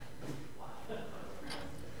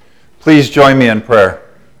Please join me in prayer.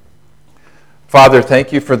 Father,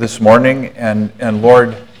 thank you for this morning, and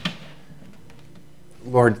Lord,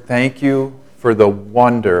 thank you for the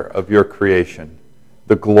wonder of your creation,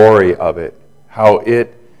 the glory of it, how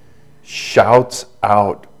it shouts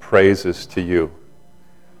out praises to you.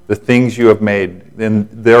 The things you have made, and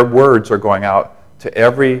their words are going out to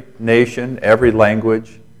every nation, every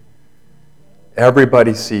language.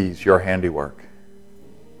 Everybody sees your handiwork.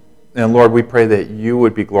 And Lord, we pray that you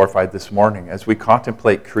would be glorified this morning as we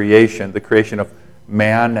contemplate creation, the creation of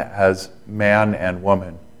man as man and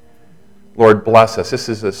woman. Lord, bless us. This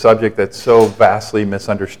is a subject that's so vastly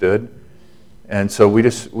misunderstood. And so we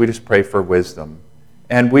just pray for wisdom.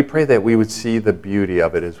 And we pray that we would see the beauty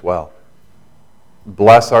of it as well.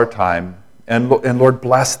 Bless our time. And Lord,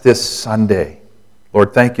 bless this Sunday.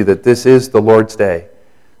 Lord, thank you that this is the Lord's day.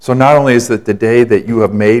 So not only is it the day that you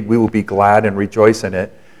have made, we will be glad and rejoice in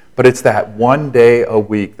it, but it's that one day a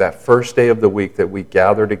week, that first day of the week that we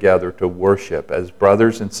gather together to worship as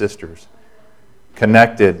brothers and sisters,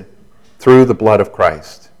 connected through the blood of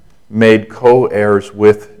Christ, made co-heirs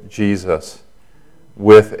with Jesus,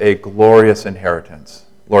 with a glorious inheritance.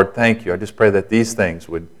 Lord, thank you. I just pray that these things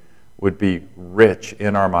would be rich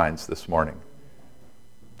in our minds this morning.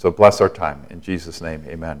 So bless our time. In Jesus' name,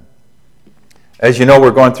 amen. As you know, we're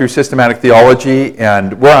going through systematic theology,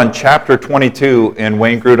 and we're on chapter 22 in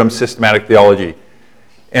Wayne Grudem's systematic theology.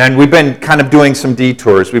 And we've been kind of doing some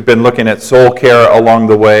detours. We've been looking at soul care along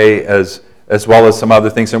the way as well as some other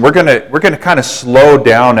things. And we're gonna kind of slow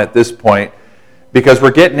down at this point because we're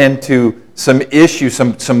getting into some issues,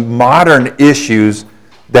 some modern issues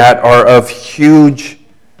that are of huge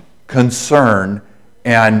concern.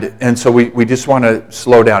 And so we just want to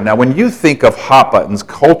slow down. Now, when you think of hot buttons,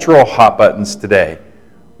 cultural hot buttons today,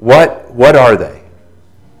 what are they?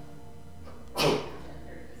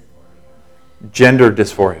 Gender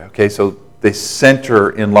dysphoria. Okay, so they center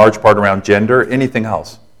in large part around gender. Anything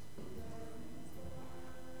else?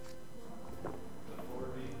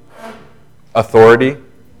 Authority.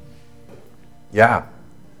 Yeah.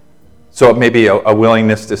 So it may be a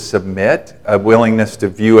willingness to submit, a willingness to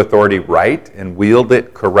view authority right and wield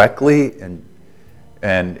it correctly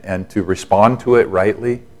and to respond to it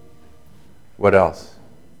rightly. What else?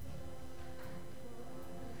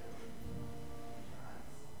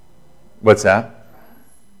 What's that?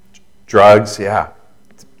 Drugs, yeah.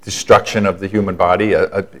 Destruction of the human body,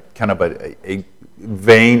 a kind of a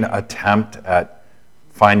vain attempt at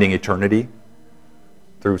finding eternity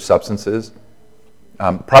through substances.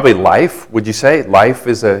 Probably life, would you say? Life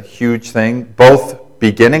is a huge thing, both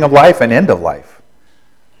beginning of life and end of life.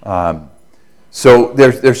 So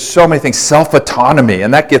there's so many things. Self-autonomy,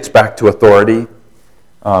 and that gets back to authority.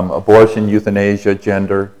 Abortion, euthanasia,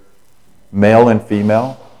 gender, male and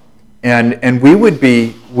female. And we would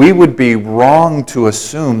be wrong to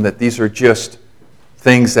assume that these are just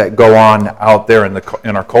things that go on out there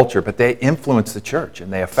in our culture, but they influence the church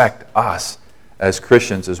and they affect us as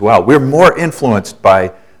Christians as well. We're more influenced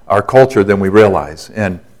by our culture than we realize.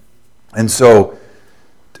 And so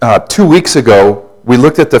 2 weeks ago, we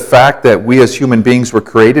looked at the fact that we as human beings were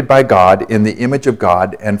created by God in the image of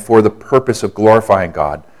God and for the purpose of glorifying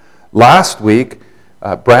God. Last week,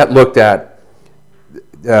 Brett looked at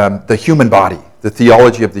the human body, the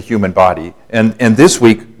theology of the human body. And this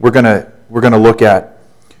week, we're gonna look at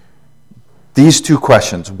these two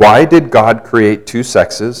questions. Why did God create two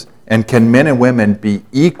sexes? And can men and women be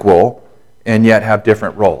equal and yet have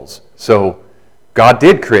different roles? So God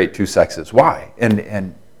did create two sexes. Why?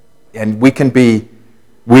 And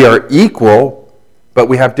we are equal, but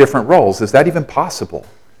we have different roles. Is that even possible?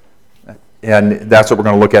 And that's what we're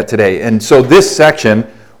going to look at today. And so this section,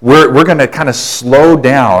 we're going to kind of slow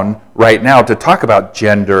down right now to talk about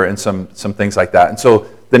gender and some things like that. And so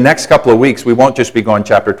the next couple of weeks, we won't just be going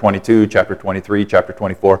chapter 22, chapter 23, chapter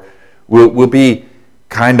 24. We'll be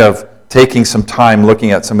kind of taking some time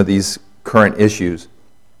looking at some of these current issues.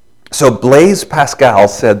 So Blaise Pascal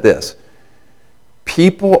said this: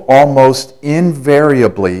 people almost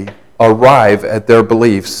invariably arrive at their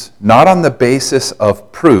beliefs not on the basis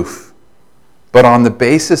of proof, but on the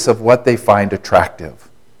basis of what they find attractive.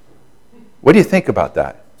 What do you think about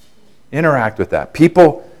that? Interact with that.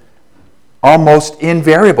 People almost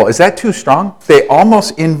invariable. Is that too strong? They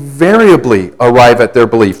almost invariably arrive at their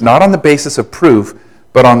belief not on the basis of proof,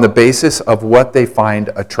 but on the basis of what they find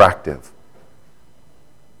attractive.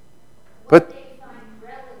 What they find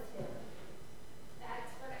relative.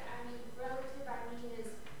 That's what I mean. Relative,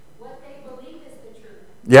 is what they believe is the truth.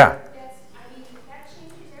 Yeah. That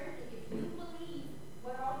changes everything. If you believe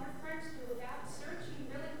what all your friends do without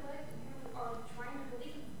searching really what you are trying to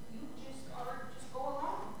believe, you just go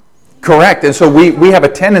along. Correct. And so we have a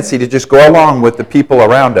tendency to just go along with the people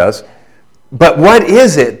around us. But what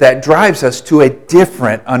is it that drives us to a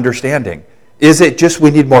different understanding? Is it just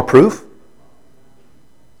we need more proof?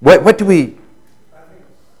 What do we... I think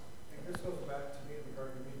this goes back to me in the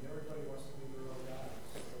Garden of Eden. Everybody wants to be their own God.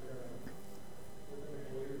 So we're going to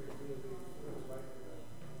believe what it's like for them.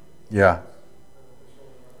 Yeah.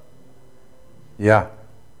 Yeah.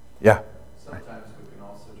 Yeah. Sometimes what can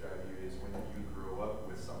also drive you is when you grow up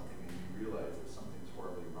with something and you realize that something's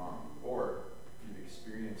horribly wrong, or you've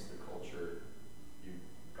experienced the culture, you've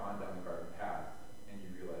gone down the garden path, and you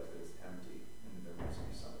realize that it's empty and there must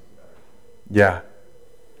be something better. Yeah.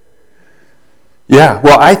 Yeah,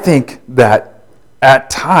 well, I think that at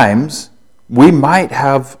times we might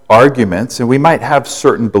have arguments and we might have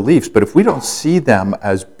certain beliefs, but if we don't see them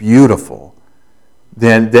as beautiful,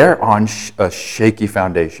 then they're on a shaky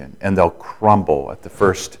foundation and they'll crumble at the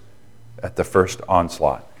first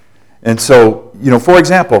onslaught. And so, for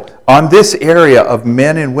example, on this area of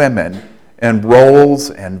men and women and roles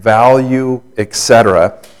and value,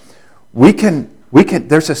 etc.,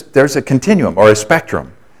 there's a continuum or a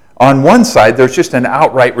spectrum. On one side, there's just an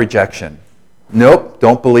outright rejection. Nope,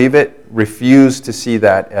 don't believe it. Refuse to see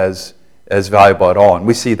that as valuable at all. And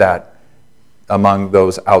we see that among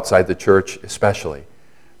those outside the church especially.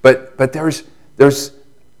 But there's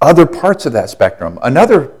other parts of that spectrum.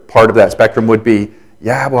 Another part of that spectrum would be,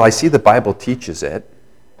 yeah, well, I see the Bible teaches it,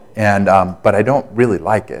 and but I don't really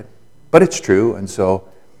like it. But it's true, and so,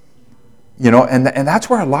 and that's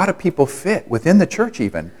where a lot of people fit within the church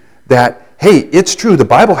even. That, hey, it's true, the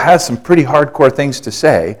Bible has some pretty hardcore things to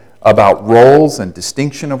say about roles and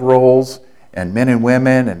distinction of roles and men and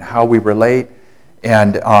women and how we relate.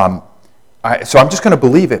 And so I'm just going to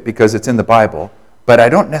believe it because it's in the Bible, but I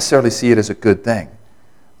don't necessarily see it as a good thing.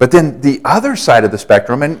 But then the other side of the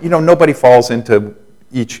spectrum, and nobody falls into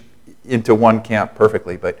one camp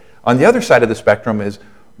perfectly, but on the other side of the spectrum is,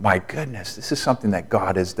 my goodness, this is something that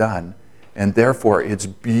God has done, and therefore it's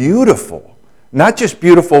beautiful. Not just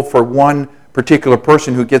beautiful for one particular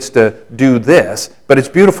person who gets to do this, but it's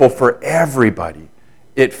beautiful for everybody.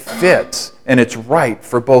 It fits, and it's right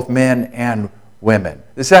for both men and women.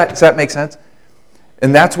 Does that make sense?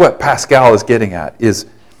 And that's what Pascal is getting at, is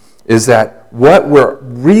that what we're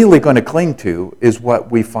really going to cling to is what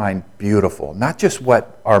we find beautiful, not just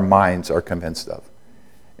what our minds are convinced of.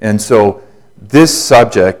 And so this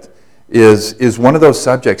subject is one of those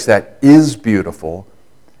subjects that is beautiful,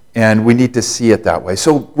 and we need to see it that way.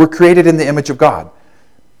 So we're created in the image of God.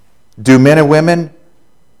 Do men or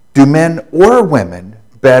women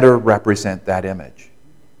better represent that image?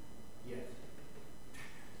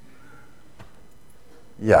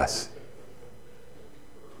 Yes.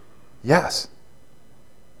 Yes.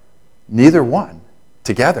 Neither one.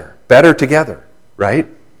 Together. Better together. Right?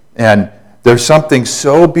 And there's something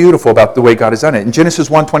so beautiful about the way God has done it. In Genesis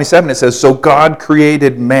 1:27 it says, so God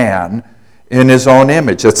created man in his own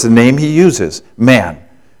image. That's the name he uses. Man.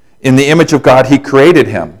 In the image of God he created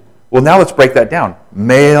him. Well, now let's break that down.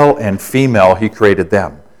 Male and female he created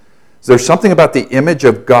them. So there's something about the image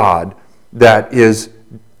of God that is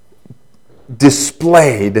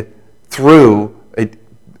displayed through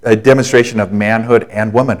a demonstration of manhood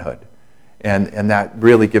and womanhood. And that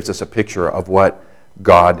really gives us a picture of what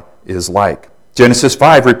God is like. Genesis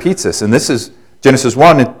 5 repeats this, and this is Genesis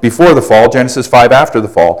 1 before the fall, Genesis 5 after the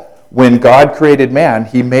fall. When God created man,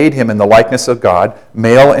 he made him in the likeness of God.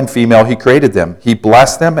 Male and female he created them. He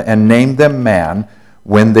blessed them and named them man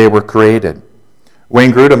when they were created.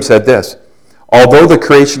 Wayne Grudem said this, although the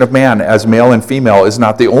creation of man as male and female is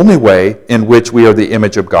not the only way in which we are the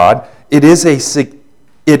image of God, it is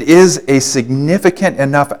a significant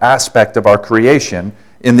enough aspect of our creation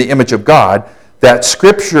in the image of God that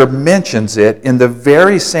Scripture mentions it in the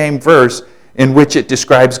very same verse in which it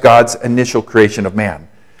describes God's initial creation of man.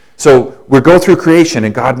 So we go through creation,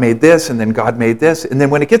 and God made this, and then God made this, and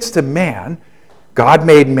then when it gets to man, God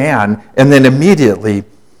made man, and then immediately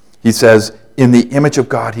he says, in the image of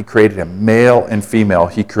God he created him. Male and female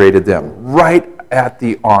he created them. Right at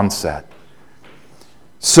the onset.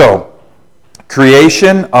 So,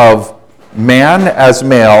 creation of man as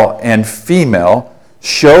male and female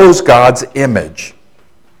shows God's image.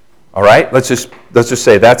 All right? Let's just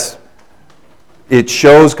say it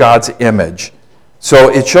shows God's image. So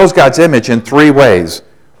it shows God's image in three ways.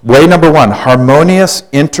 Way number one, harmonious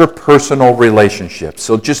interpersonal relationships.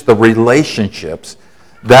 So just the relationships,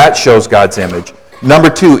 that shows God's image.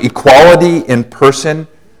 Number two, equality in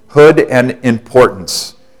personhood and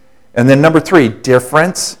importance. And then number three,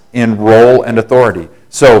 difference in role and authority.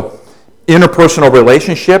 So interpersonal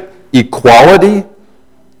relationship, equality,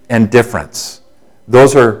 and difference.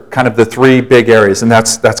 Those are kind of the three big areas, and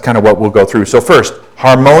that's kind of what we'll go through. So first,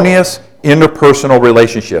 harmonious interpersonal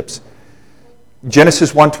relationships.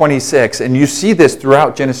 Genesis 1:26, and you see this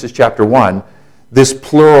throughout Genesis chapter 1, this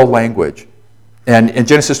plural language. And in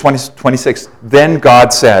Genesis 20:26, then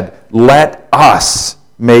God said, "Let us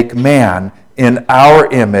make man in our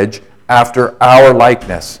image after our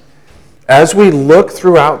likeness." As we look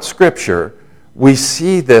throughout Scripture, we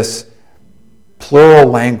see this plural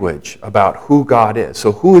language about who God is.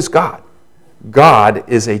 So who is God? God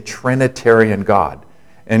is a Trinitarian God.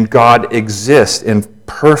 And God exists in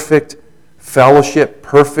perfect fellowship,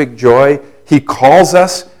 perfect joy. He calls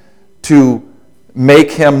us to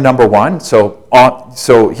make him number one.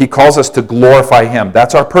 So he calls us to glorify him.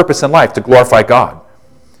 That's our purpose in life, to glorify God.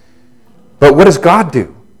 But what does God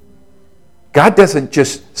do? God doesn't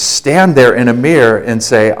just stand there in a mirror and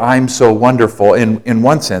say, "I'm so wonderful," in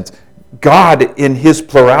one sense. God, in his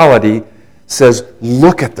plurality, says,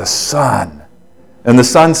 "Look at the Son." And the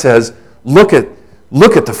Son says, look at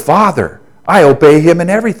the Father. I obey him in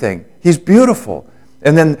everything. He's beautiful.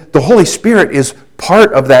 And then the Holy Spirit is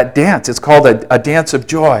part of that dance. It's called a dance of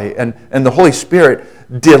joy. And the Holy Spirit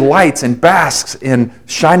delights and basks in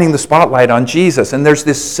shining the spotlight on Jesus. And there's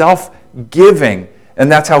this self-giving.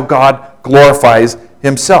 And that's how God glorifies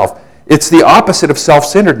himself. It's the opposite of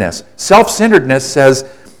self-centeredness. Self-centeredness says,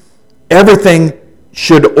 everything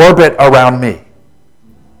should orbit around me.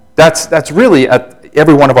 That's really at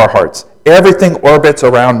every one of our hearts. Everything orbits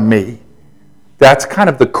around me. That's kind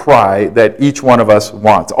of the cry that each one of us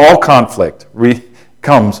wants. All conflict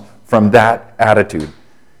comes from that attitude.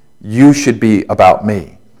 You should be about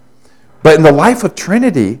me. But in the life of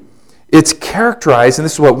Trinity, it's characterized, and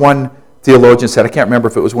this is what one theologian said, I can't remember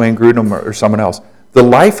if it was Wayne Grudem or someone else. The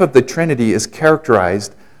life of the Trinity is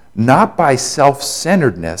characterized not by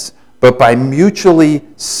self-centeredness, but by mutually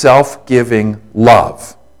self-giving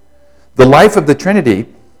love. The life of the Trinity,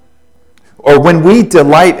 or when we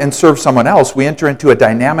delight and serve someone else, we enter into a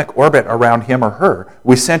dynamic orbit around him or her.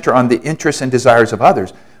 We center on the interests and desires of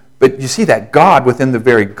others. But you see that God, within the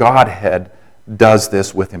very Godhead, does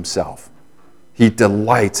this with himself. He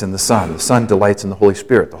delights in the Son. The Son delights in the Holy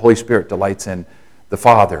Spirit. The Holy Spirit delights in the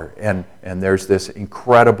Father. And there's this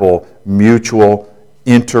incredible mutual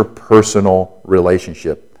interpersonal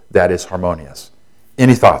relationship that is harmonious.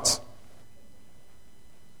 Any thoughts?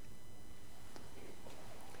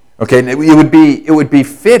 Okay, it would be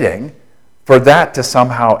fitting for that to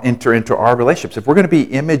somehow enter into our relationships. If we're going to be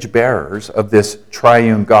image bearers of this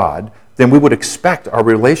triune God, then we would expect our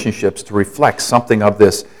relationships to reflect something of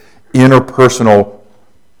this interpersonal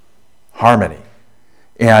harmony.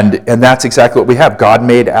 And that's exactly what we have. God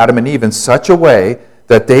made Adam and Eve in such a way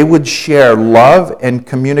that they would share love and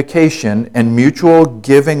communication and mutual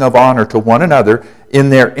giving of honor to one another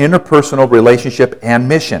in their interpersonal relationship and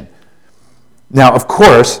mission. Now, of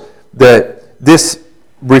course, this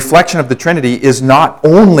reflection of the Trinity it does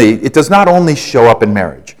not only show up in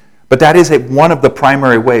marriage, but that is one of the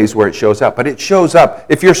primary ways where it shows up. But it shows up,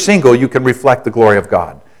 if you're single, you can reflect the glory of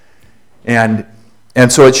God. And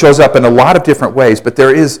so it shows up in a lot of different ways, but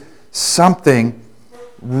there is something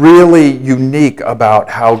really unique about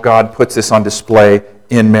how God puts this on display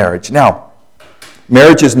in marriage. Now,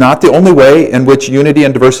 marriage is not the only way in which unity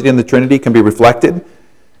and diversity in the Trinity can be reflected.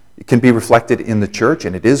 It can be reflected in the church,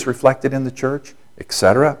 and it is reflected in the church,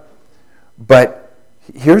 etc. But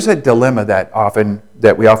here's a dilemma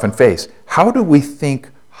that we often face. How do we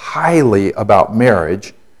think highly about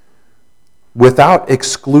marriage without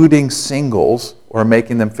excluding singles or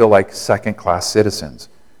making them feel like second-class citizens?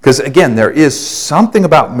 Because again, there is something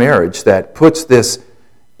about marriage that puts this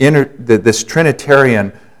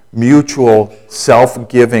Trinitarian mutual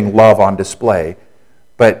self-giving love on display.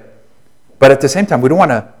 But at the same time, we don't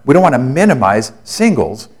want to minimize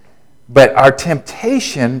singles. But our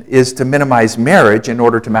temptation is to minimize marriage in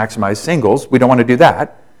order to maximize singles. We don't want to do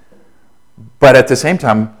that. But at the same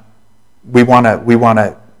time, we want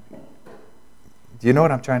to. Do you know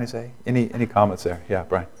what I'm trying to say? Any comments there? Yeah,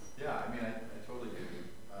 Brian. Yeah, I mean, I totally do.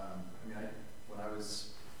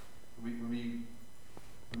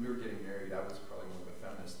 When we were getting married, I was probably more of a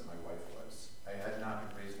feminist than my wife was. I had not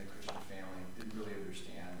been raised in a Christian family, didn't really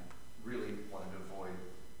understand, really wanted to avoid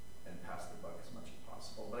and pass the buck as much as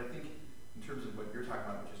possible. But I think in terms of what you're talking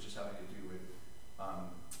about, which is just having to do with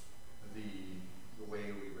the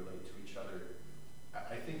way we relate to each other,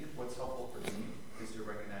 I think what's helpful for me is to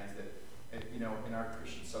recognize that, in our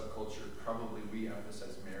Christian subculture, probably we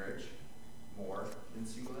emphasize marriage more than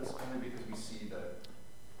singleness, only because we see the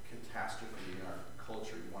catastrophe in our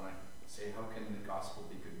culture. You want to say, how can the gospel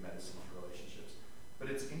be good medicine for relationships? But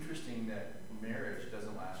it's interesting that marriage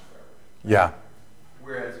doesn't last forever. Yeah.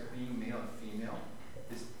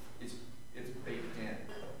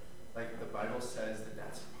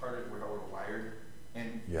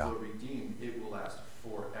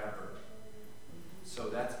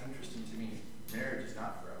 interesting to me. Marriage is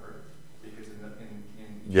not forever, because in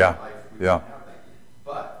each Yeah, life we yeah. don't have that.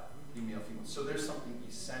 But in male, female. So there's something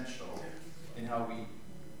essential in how we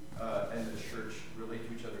and the church relate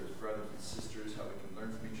to each other as brothers and sisters, how we can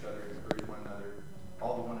learn from each other, encourage one another,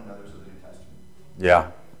 all the one another's of the New Testament.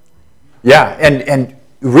 Yeah. Yeah, and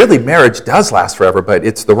really marriage does last forever, but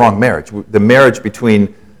it's the wrong marriage. The marriage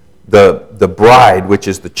between the bride, which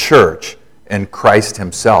is the church, and Christ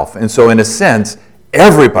himself. And so in a sense,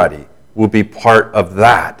 everybody will be part of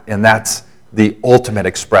that, and that's the ultimate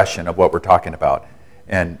expression of what we're talking about.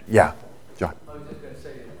 And yeah, John. I was just going to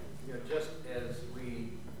say, just as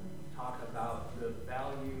we talk about the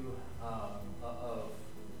value of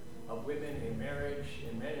women in marriage,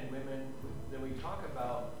 and men and women, then we talk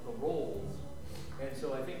about the roles. And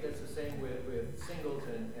so I think that's the same with singles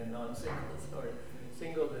and non-singles, or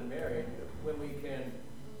singles and married, when we can,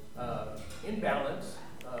 in balance,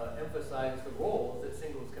 emphasize the roles that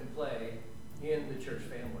singles can play in the church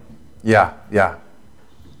family. Yeah, yeah.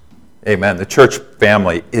 Amen. The church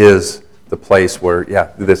family is the place where,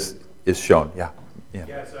 this is shown. Yeah.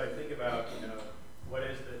 Yeah, so I think about, what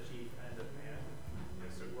is the chief end of man?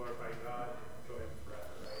 It's to glorify God and enjoy him forever,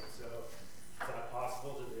 right? So is that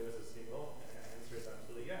possible to do as a single? And the answer is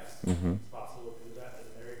absolutely yes. Mm-hmm. It's possible to do that as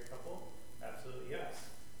a married couple? Absolutely yes.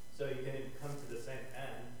 So you can come to the same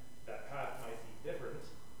end. That path might be different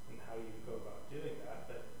in how you go about doing that,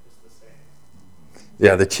 but it's the same.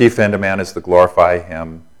 Yeah, the chief end of man is to glorify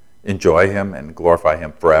him, enjoy him, and glorify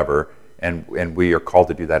him forever. And we are called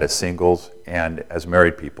to do that as singles and as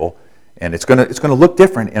married people. And it's gonna look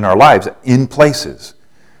different in our lives in places.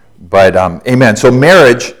 But amen. So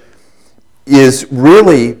marriage is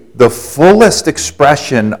really the fullest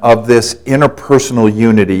expression of this interpersonal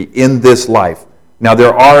unity in this life. Now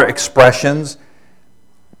there are expressions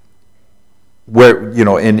where,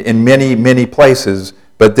 in many places,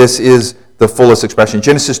 but this is the fullest expression.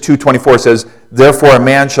 Genesis 2:24 says, "Therefore a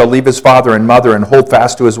man shall leave his father and mother and hold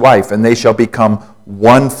fast to his wife, and they shall become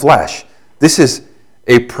one flesh." This is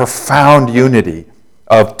a profound unity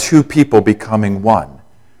of two people becoming one.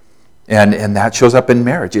 And that shows up in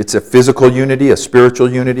marriage. It's a physical unity, a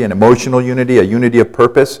spiritual unity, an emotional unity, a unity of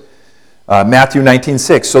purpose. Matthew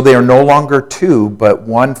 19:6, "So they are no longer two, but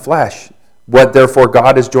one flesh. What therefore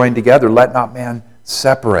God has joined together, let not man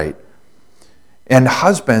separate." And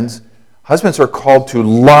husbands are called to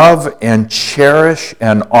love and cherish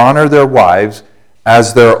and honor their wives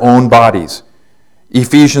as their own bodies.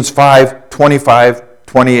 Ephesians 5:25,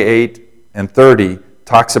 28, and 30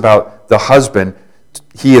 talks about the husband.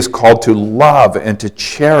 He is called to love and to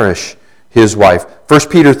cherish his wife. 1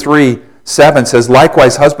 Peter 3:7 says,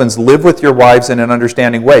 "Likewise, husbands, live with your wives in an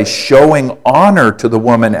understanding way, showing honor to the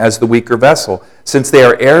woman as the weaker vessel, since they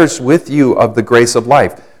are heirs with you of the grace of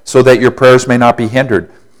life, so that your prayers may not be hindered."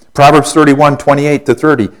 Proverbs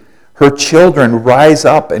 31:28-30, "Her children rise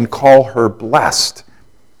up and call her blessed.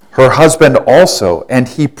 Her husband also, and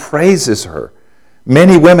he praises her.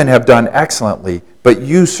 Many women have done excellently, but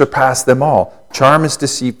you surpass them all. Charm is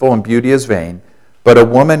deceitful and beauty is vain, but a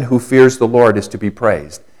woman who fears the Lord is to be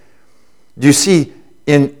praised." Do you see,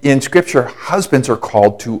 in Scripture, husbands are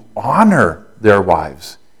called to honor their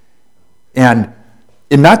wives. And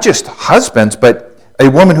not just husbands, but a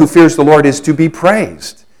woman who fears the Lord is to be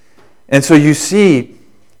praised. And so you see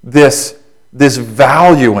this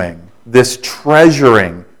valuing, this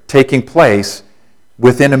treasuring taking place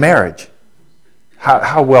within a marriage.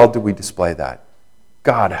 How well do we display that?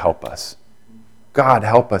 God help us. God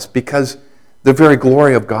help us, because the very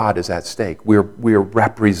glory of God is at stake. We are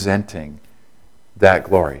representing that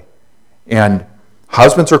glory. And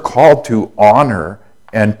husbands are called to honor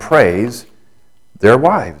and praise their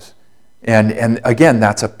wives. And again,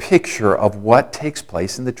 that's a picture of what takes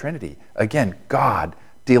place in the Trinity. Again, God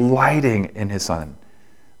delighting in his Son.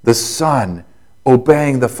 The Son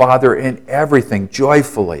obeying the Father in everything,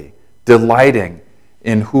 joyfully delighting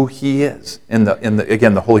in who he is.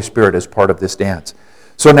 Again, the Holy Spirit is part of this dance.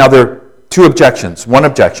 So now there are two objections. One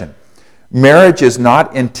objection: marriage is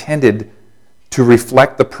not intended to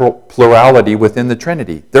reflect the plurality within the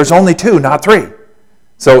Trinity. There's only two, not three.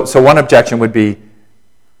 So one objection would be,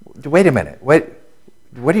 wait a minute,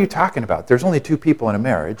 what are you talking about? There's only two people in a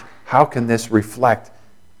marriage. How can this reflect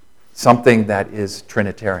something that is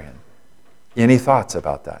Trinitarian? Any thoughts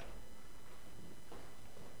about that?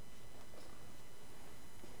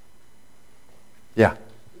 Yeah.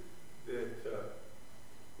 That,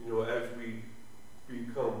 as we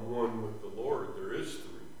become one with the Lord, there is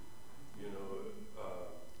three.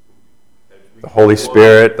 As we The Holy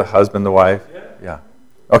Spirit, the husband, the wife. Yeah.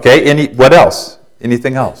 Okay, what else?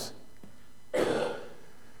 Anything else?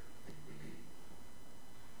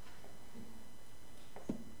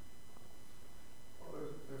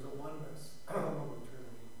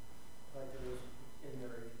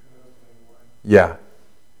 Yeah.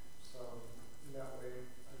 So in that way,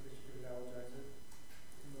 I guess you could analogize it.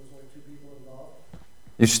 And there's only two people involved.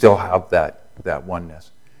 You still have that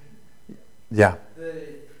oneness. Yeah.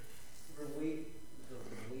 The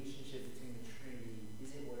relationship between the Trinity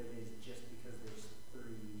isn't what it is just because there's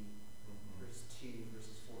three versus two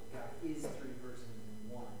versus four. God is three persons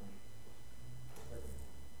in one. But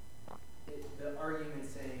the argument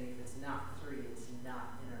saying if it's not three, it's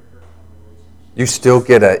not interpersonal relationship. You still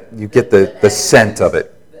get the scent of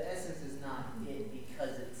it. The essence is not it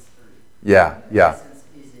because it's three. Yeah, The yeah. essence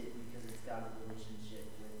is it because it's got a relationship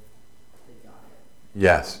with the Godhead.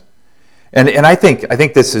 Yes. And I think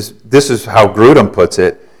this is how Grudem puts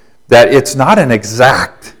it, that it's not an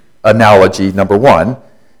exact analogy, number one,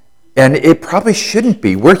 and it probably shouldn't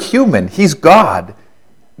be. We're human. He's God.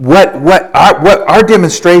 What our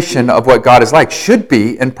demonstration of what God is like should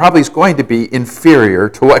be, and probably is going to be, inferior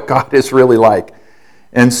to what God is really like.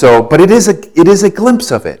 And so, but it is a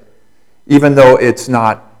glimpse of it, even though it's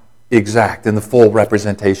not exact in the full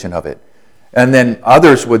representation of it. And then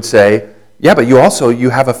others would say, yeah, but you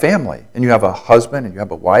have a family, and you have a husband, and you have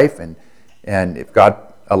a wife, and if God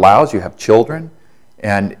allows, you have children,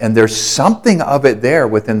 and there's something of it there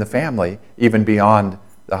within the family, even beyond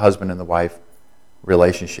the husband and the wife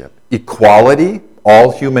relationship. Equality,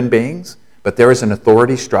 all human beings, but there is an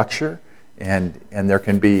authority structure, and there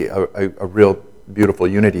can be a real beautiful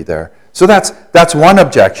unity there. So that's one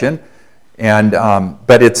objection, and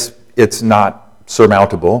but it's not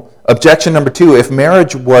surmountable. Objection number two, if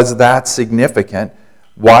marriage was that significant,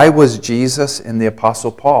 why was Jesus and the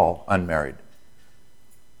Apostle Paul unmarried?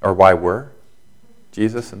 Or why were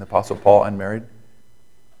Jesus and the Apostle Paul unmarried?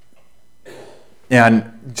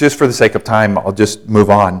 And just for the sake of time, I'll just move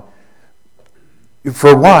on.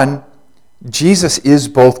 For one, Jesus is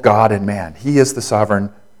both God and man. He is the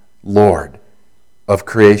sovereign Lord of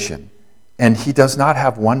creation. And he does not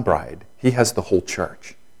have one bride. He has the whole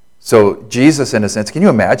church. So Jesus, in a sense, can you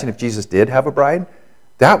imagine if Jesus did have a bride?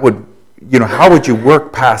 That would, how would you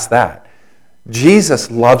work past that?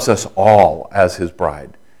 Jesus loves us all as his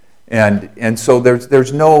bride. And so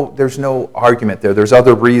there's no argument there. There's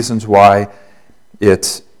other reasons why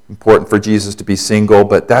it's important for Jesus to be single,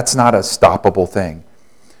 but that's not a stoppable thing.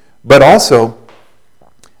 But also,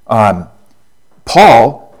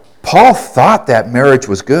 Paul thought that marriage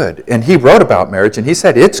was good, and he wrote about marriage, and he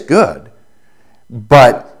said it's good.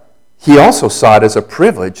 But he also saw it as a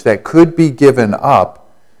privilege that could be given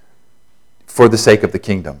up for the sake of the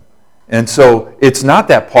kingdom. And so it's not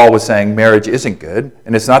that Paul was saying marriage isn't good,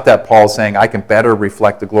 and it's not that Paul's saying I can better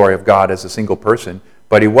reflect the glory of God as a single person,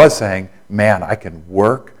 but he was saying, man, I can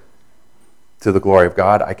work to the glory of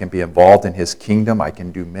God. I can be involved in his kingdom. I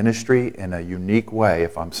can do ministry in a unique way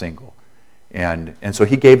if I'm single. And so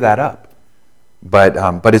he gave that up.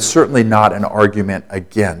 But it's certainly not an argument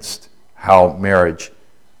against how marriage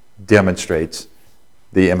demonstrates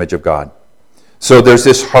the image of God. So there's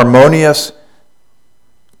this harmonious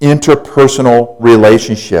interpersonal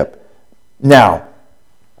relationship. Now,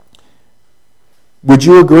 would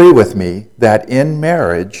you agree with me that in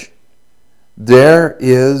marriage there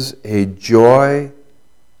is a joy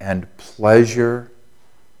and pleasure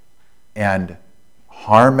and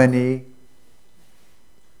harmony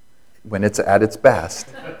when it's at its best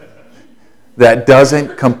that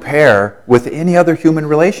doesn't compare with any other human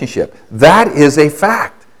relationship? That is a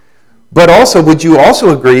fact. But also, would you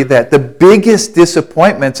also agree that the biggest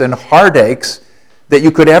disappointments and heartaches that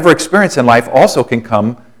you could ever experience in life also can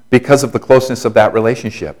come because of the closeness of that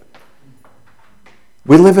relationship?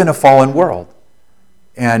 We live in a fallen world,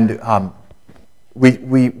 and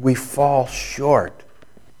we fall short.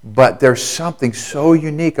 But there's something so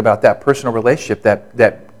unique about that personal relationship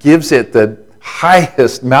that gives it the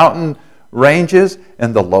highest mountain ranges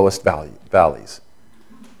and the lowest valleys.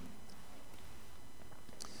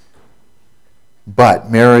 But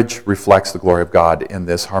marriage reflects the glory of God in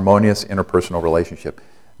this harmonious interpersonal relationship.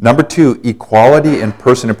 Number two, equality in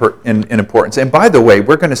person in importance. And by the way,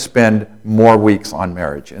 we're going to spend more weeks on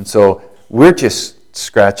marriage. And so we're just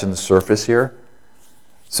scratching the surface here.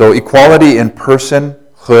 So equality in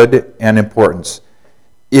personhood and importance.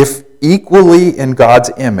 If equally in God's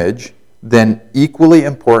image, then equally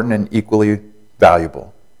important and equally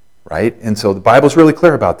valuable, right? And so the Bible's really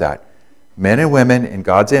clear about that. Men and women in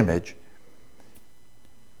God's image.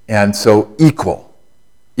 And so equal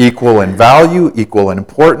in value, equal in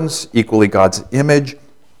importance, equally God's image.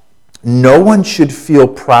 No one should feel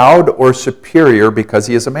proud or superior because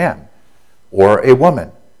he is a man or a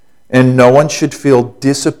woman. And no one should feel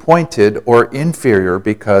disappointed or inferior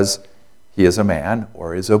because he is a man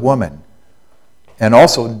or is a woman. And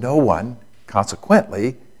also no one,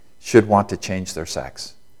 consequently, should want to change their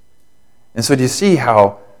sex. And so do you see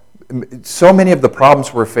how so many of the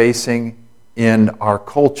problems we're facing in our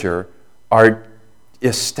culture are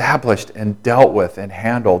established and dealt with and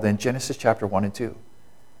handled in Genesis chapter 1 and 2?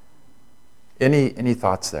 Any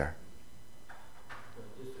thoughts there?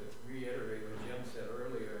 Just to reiterate what Jim said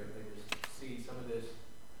earlier, I just see some of this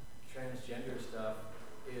transgender stuff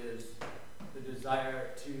is the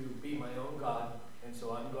desire to be my own God, and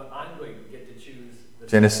so I'm going to get to choose the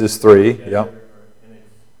Genesis 3, gender, yeah. And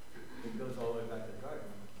it goes all the way back to the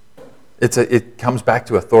garden. It comes back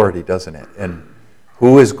to authority, doesn't it? And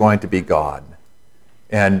who is going to be God?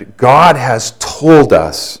 And God has told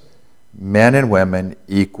us, men and women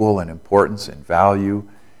equal in importance and value,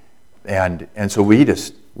 and so we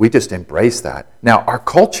just embrace that. Now, our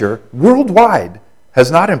culture worldwide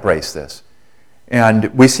has not embraced this,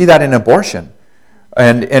 and we see that in abortion.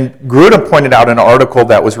 And Grudem pointed out an article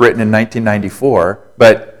that was written in 1994,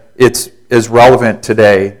 but it's as relevant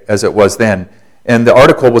today as it was then. And the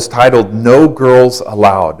article was titled, "No Girls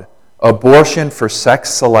Allowed. Abortion for Sex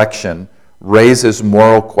Selection Raises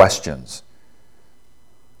Moral Questions."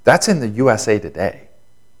 That's in the USA Today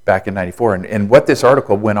back in 94. And what this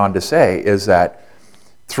article went on to say is that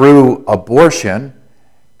through abortion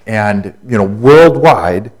and,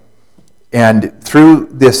 worldwide, and through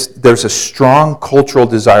this, there's a strong cultural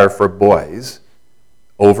desire for boys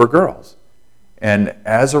over girls. And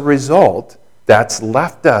as a result, that's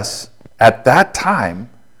left us at that time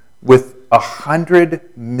with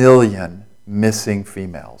 100 million missing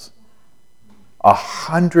females.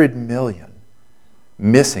 100 million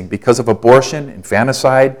missing because of abortion,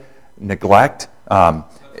 infanticide, neglect,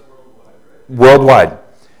 worldwide.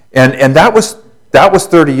 And that was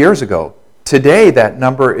 30 years ago. Today, that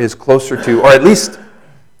number is closer to, or at least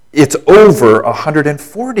it's over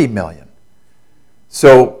 140 million.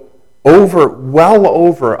 So well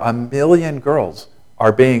over 1 million girls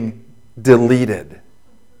are being deleted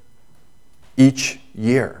each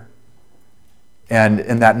year. And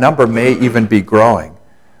that number may even be growing.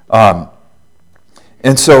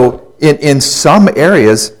 And so in some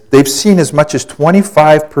areas, they've seen as much as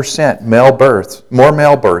 25% male births, more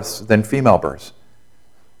male births than female births.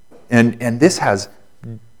 And this has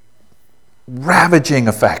ravaging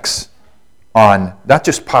effects on not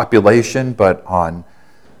just population, but on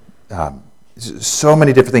so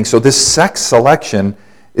many different things. So this sex selection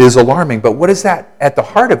is alarming. But what is that? At the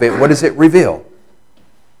heart of it, what does it reveal?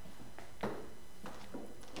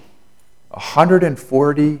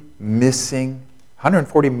 140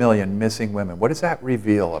 million missing women. What does that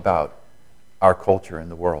reveal about our culture in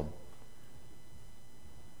the world?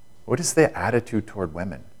 What is the attitude toward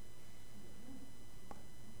women?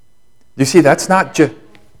 You see, that's not just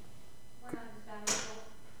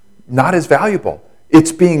not as valuable.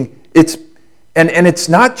 It's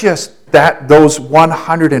not just that those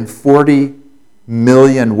 140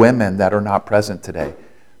 million women that are not present today.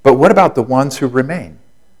 But what about the ones who remain?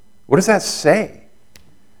 What does that say?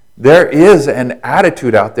 There is an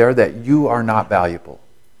attitude out there that you are not valuable.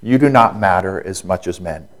 You do not matter as much as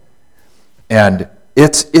men. And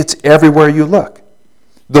it's everywhere you look.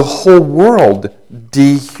 The whole world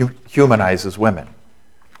dehumanizes women.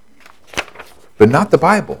 But not the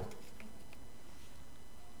Bible.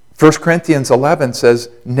 1 Corinthians 11 says,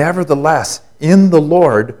 "Nevertheless, in the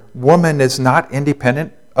Lord, woman is not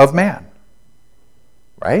independent of man."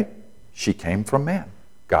 Right? She came from man.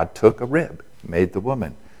 God took a rib, made the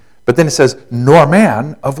woman. But then it says, "Nor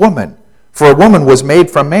man of woman. For a woman was made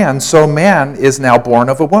from man, so man is now born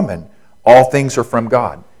of a woman. All things are from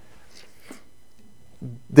God."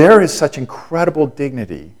 There is such incredible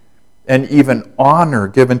dignity and even honor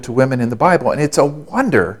given to women in the Bible. And it's a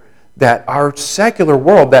wonder that our secular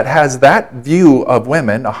world that has that view of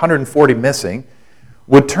women, 140 missing,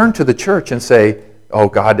 would turn to the church and say, "Oh,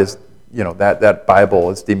 God is, that Bible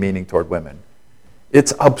is demeaning toward women."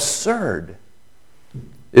 It's absurd.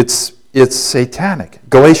 It's satanic.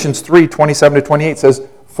 Galatians 3:27-28 says,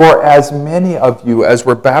 "For as many of you as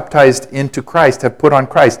were baptized into Christ have put on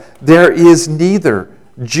Christ. There is neither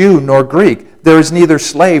Jew nor Greek. There is neither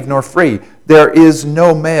slave nor free. There is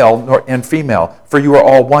no male nor and female, for you are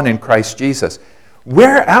all one in Christ Jesus."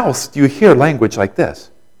 Where else do you hear language like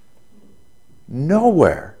this?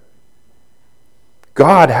 Nowhere.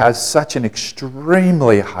 God has such an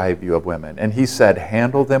extremely high view of women, and he said,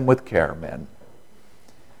 "Handle them with care, men."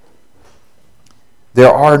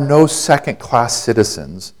 There are no second-class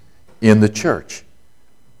citizens in the church.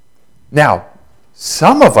 Now,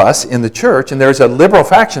 some of us in the church, and there's a liberal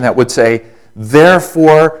faction that would say,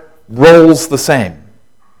 therefore, roles the same.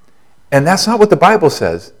 And that's not what the Bible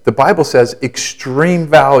says. The Bible says extreme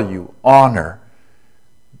value, honor,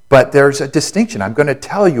 But there's a distinction. I'm going to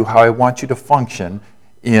tell you how I want you to function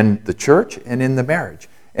in the church and in the marriage.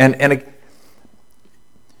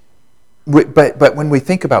 But when we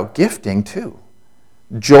think about gifting too,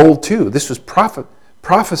 Joel 2, this was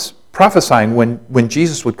prophesying when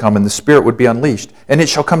Jesus would come and the Spirit would be unleashed. And it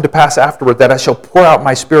shall come to pass afterward that I shall pour out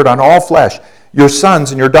my Spirit on all flesh. Your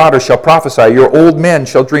sons and your daughters shall prophesy. Your old men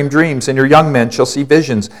shall dream dreams, and your young men shall see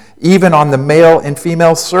visions. Even on the male and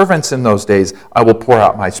female servants in those days, I will pour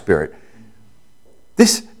out my Spirit.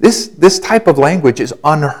 This type of language is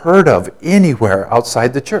unheard of anywhere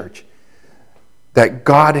outside the church. That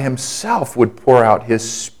God himself would pour out his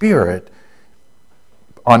Spirit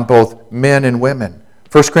on both men and women.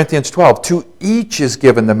 1 Corinthians 12, to each is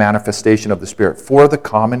given the manifestation of the Spirit for the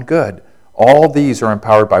common good. All these are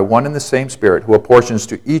empowered by one and the same Spirit, who apportions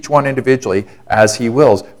to each one individually as he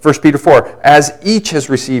wills. 1 Peter 4, as each has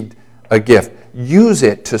received a gift, use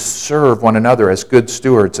it to serve one another as good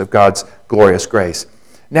stewards of God's glorious grace.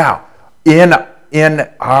 Now, in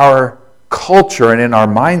our culture and in our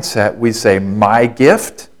mindset, we say, my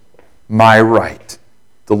gift, my right.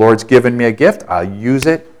 The Lord's given me a gift, I'll use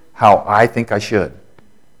it how I think I should.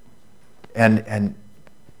 And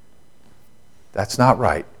that's not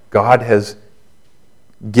right. God has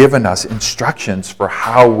given us instructions for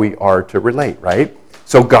how we are to relate, right?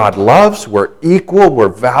 So God loves, we're equal, we're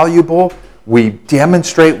valuable, we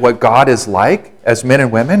demonstrate what God is like as men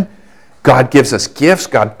and women. God gives us gifts,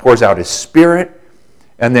 God pours out his Spirit,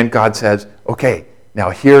 and then God says, okay, now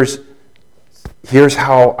here's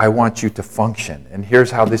how I want you to function, and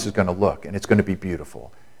here's how this is going to look, and it's going to be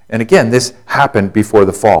beautiful. And again, this happened before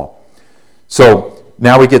the fall. So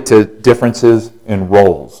now we get to differences in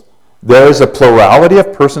roles. There is a plurality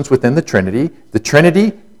of persons within the Trinity.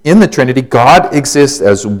 In the Trinity, God exists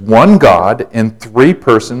as one God in three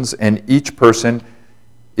persons, and each person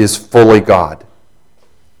is fully God.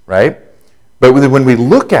 Right? But when we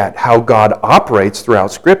look at how God operates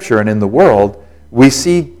throughout Scripture and in the world, we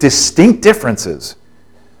see distinct differences.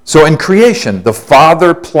 So in creation, the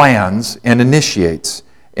Father plans and initiates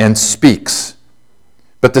and speaks.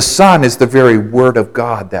 But the Son is the very Word of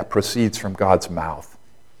God that proceeds from God's mouth.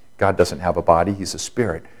 God doesn't have a body, he's a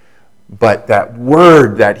spirit. But that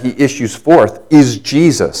word that he issues forth is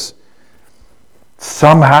Jesus.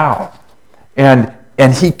 Somehow. And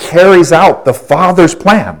he carries out the Father's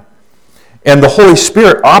plan. And the Holy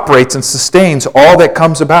Spirit operates and sustains all that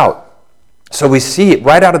comes about. So we see it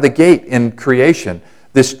right out of the gate in creation,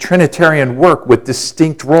 this Trinitarian work with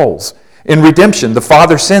distinct roles. In redemption, the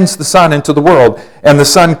Father sends the Son into the world, and the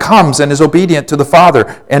Son comes and is obedient to the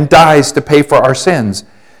Father and dies to pay for our sins.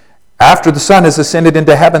 After the Son has ascended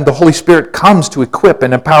into heaven, the Holy Spirit comes to equip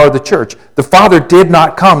and empower the church. The Father did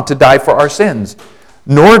not come to die for our sins,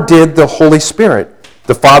 nor did the Holy Spirit.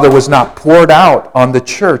 The Father was not poured out on the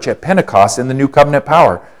church at Pentecost in the new covenant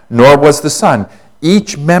power, nor was the Son.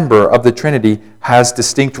 Each member of the Trinity has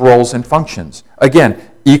distinct roles and functions. Again,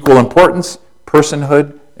 equal importance,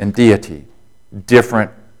 personhood, and deity. Different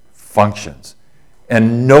functions.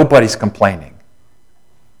 And nobody's complaining.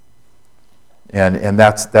 And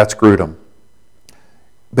that's Grudem.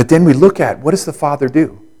 But then we look at, what does the Father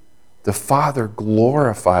do? The Father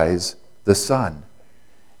glorifies the Son.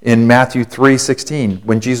 In Matthew 3:16,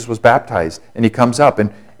 when Jesus was baptized, and he comes up,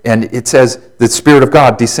 and it says, the Spirit of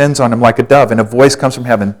God descends on him like a dove, and a voice comes from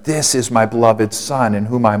heaven, "This is my beloved Son, in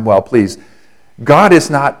whom I am well pleased." God is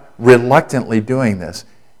not reluctantly doing this.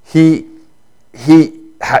 He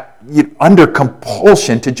under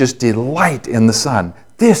compulsion to just delight in the Son.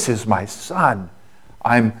 This is my Son.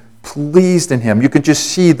 I'm pleased in him. You can just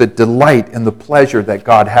see the delight and the pleasure that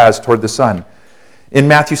God has toward the Son. In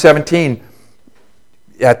Matthew 17,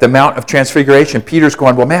 at the Mount of Transfiguration, Peter's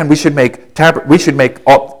going, well, man, we should make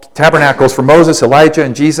tabernacles for Moses, Elijah,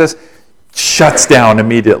 and Jesus. Shuts down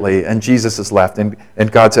immediately, and Jesus is left.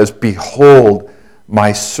 And God says, "Behold,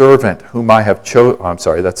 my servant whom I have chosen."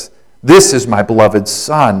 This is my beloved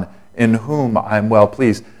Son, in whom I am well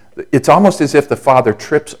pleased. It's almost as if the Father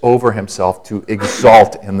trips over himself to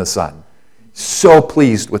exalt in the Son. So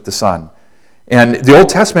pleased with the Son. And the Old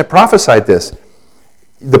Testament prophesied this.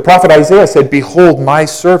 The prophet Isaiah said, "Behold, my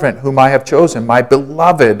servant whom I have chosen, my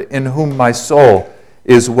beloved in whom my soul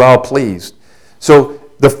is well pleased." So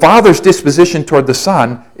the Father's disposition toward the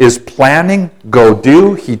Son is planning, go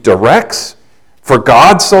do, he directs. For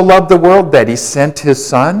God so loved the world that he sent his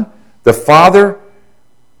Son. The Father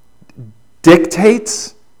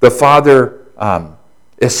dictates, the Father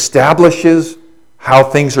establishes how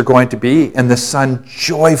things are going to be, and the Son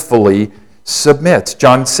joyfully submits.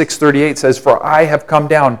 John 6:38 says, "For I have come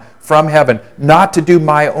down from heaven, not to do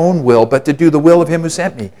my own will, but to do the will of him who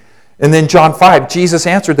sent me." And then John 5, Jesus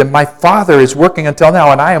answered them, my Father is working until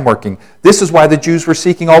now, and I am working. This is why the Jews were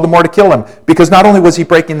seeking all the more to kill him, because not only was he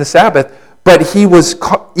breaking the Sabbath, but he was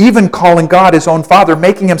even calling God his own Father,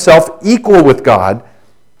 making himself equal with God.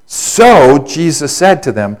 So Jesus said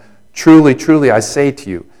to them, truly, truly, I say to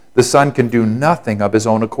you, the Son can do nothing of his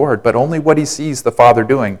own accord, but only what he sees the Father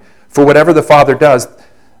doing. For whatever the Father does,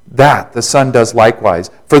 that the Son does likewise.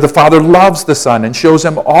 For the Father loves the Son and shows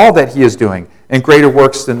him all that he is doing, and greater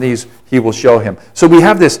works than these he will show him. So we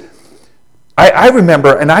have this. I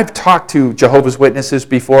remember, and I've talked to Jehovah's Witnesses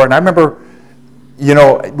before, and I remember,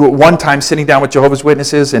 one time sitting down with Jehovah's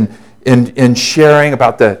Witnesses and sharing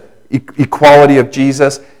about the equality of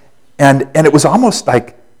Jesus, and it was almost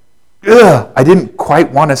like, I didn't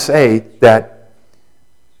quite want to say that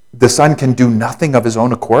the Son can do nothing of his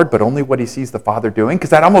own accord, but only what he sees the Father doing, because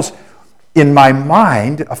that almost, in my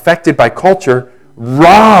mind, affected by culture,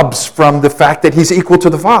 robs from the fact that he's equal to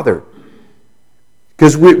the Father.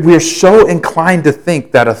 Because we're so inclined to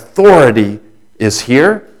think that authority is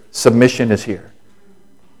here, submission is here.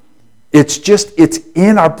 It's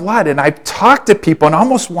in our blood. And I've talked to people and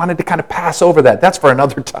almost wanted to kind of pass over that. That's for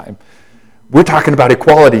another time. We're talking about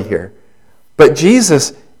equality here. But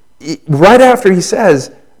Jesus, right after he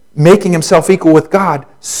says, making himself equal with God,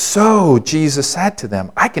 so Jesus said to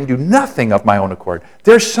them, I can do nothing of my own accord.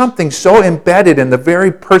 There's something so embedded in the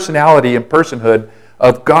very personality and personhood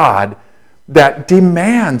of God that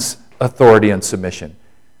demands authority and submission.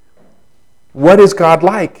 What is God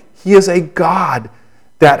like? He is a God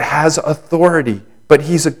that has authority, but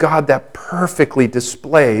he's a God that perfectly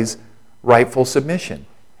displays rightful submission.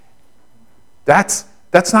 That's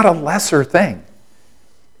not a lesser thing.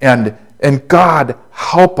 And God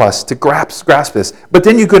help us to grasp this. But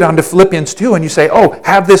then you go down to Philippians 2 and you say,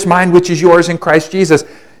 have this mind which is yours in Christ Jesus.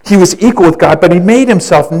 He was equal with God, but he made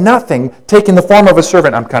himself nothing, taking the form of a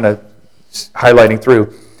servant. I'm kind of highlighting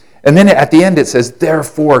through. And then at the end it says,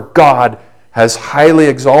 therefore God has highly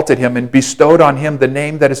exalted him and bestowed on him the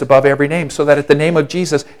name that is above every name, so that at the name of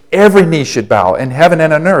Jesus every knee should bow in heaven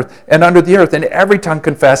and on earth and under the earth, and every tongue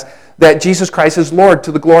confess that Jesus Christ is Lord,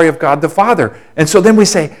 to the glory of God the Father. And so then we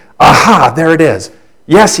say, aha, there it is.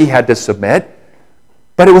 Yes, he had to submit,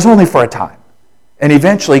 but it was only for a time. And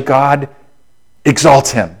eventually God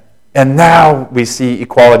exalts him. And now we see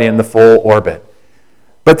equality in the full orbit.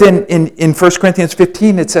 But then in 1 Corinthians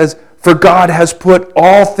 15 it says, for God has put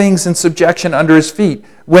all things in subjection under his feet.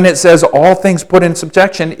 When it says all things put in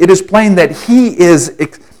subjection, it is plain that he is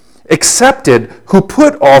accepted who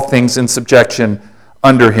put all things in subjection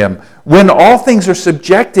under him. When all things are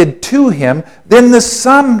subjected to him, then the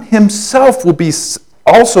Son himself will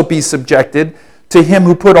also be subjected to him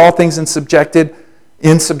who put all things in subjection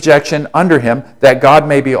under him, that God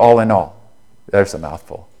may be all in all. There's a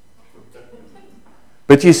mouthful.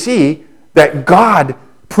 But you see that God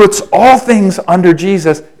puts all things under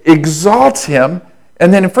Jesus, exalts him,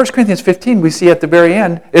 and then in 1 Corinthians 15 we see at the very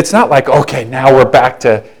end, it's not like, okay, now we're back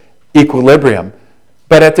to equilibrium.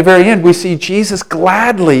 But at the very end we see Jesus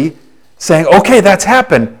gladly saying, okay, that's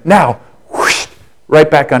happened. Now, whoosh, right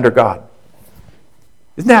back under God.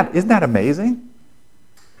 Isn't that amazing?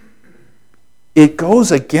 It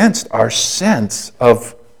goes against our sense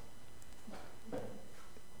of,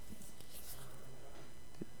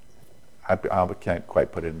 I can't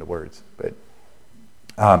quite put it into words, but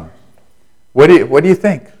what do you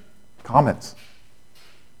think? Comments?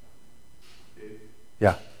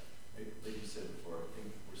 Yeah. Like you said before, I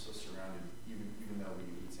think we're so surrounded, even though we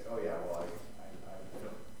would say, oh yeah, well, I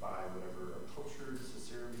don't buy whatever our culture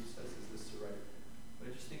necessarily says is this the right. But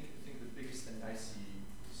I just think the biggest thing I see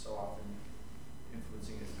so often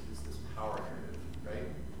influencing is this power narrative, right?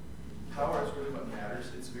 Power is really what matters.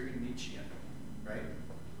 It's very Nietzschean, right?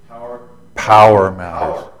 Power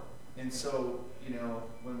matters. Power. And so,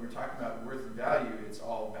 when we're talking about worth and value, it's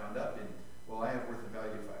all bound up in, well, I have worth and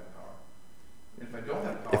value if I have power. And if I don't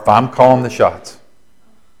have power, if I'm calling the shots.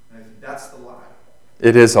 And I think that's the lie.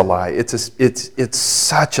 It is a lie. It's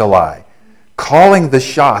such a lie. Calling the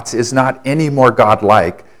shots is not any more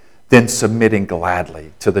God-like than submitting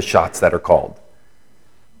gladly to the shots that are called.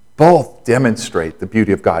 Both demonstrate the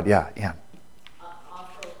beauty of God. Yeah, Ann.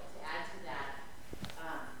 Also, to add to that,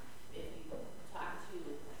 if you talk to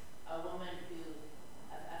a woman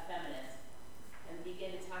a feminist, and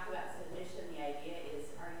begin to talk about submission, the idea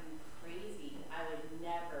is, are you crazy? I would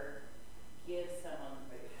never give someone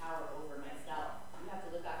power over myself. You have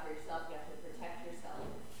to look out for yourself. You have to protect yourself.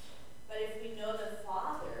 But if we know the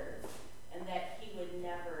Father, and that he would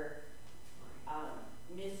never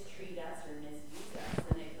mistreat us or misuse us,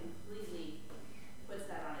 then it completely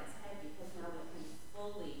puts that on its head, because now we can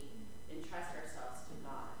fully entrust ourselves to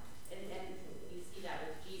God. And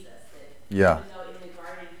Yeah. Even though in the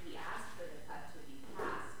garden he asked for the cup to be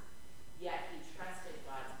passed, yet he trusted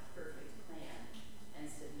God's perfect plan and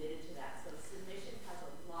submitted to that. So submission has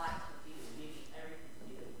a lot to do, maybe everything to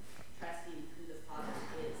do, trusting who the Father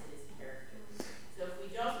is, his character. So if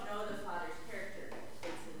we don't know the Father's character,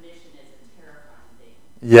 then submission is a terrifying thing.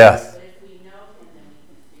 Yes. But if we know him, then we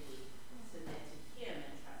can freely submit to him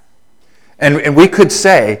and trust him. And we could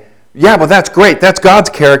say, yeah, well, that's great. That's God's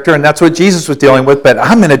character, and that's what Jesus was dealing with, but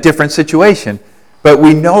I'm in a different situation. But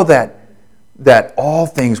we know that all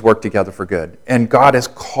things work together for good. And God has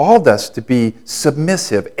called us to be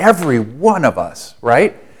submissive, every one of us,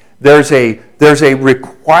 right? There's a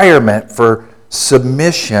requirement for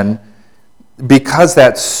submission because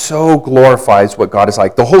that so glorifies what God is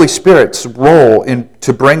like. The Holy Spirit's role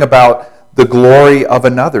to bring about the glory of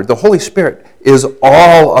another. The Holy Spirit is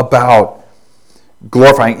all about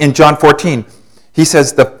glorifying. In John 14, he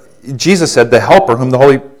says, Jesus said, the Helper whom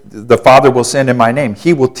the Father will send in my name,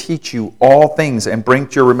 he will teach you all things and bring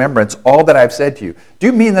to your remembrance all that I've said to you. Do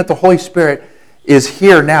you mean that the Holy Spirit is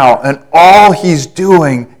here now and all he's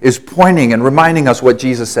doing is pointing and reminding us what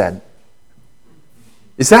Jesus said?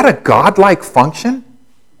 Is that a godlike function?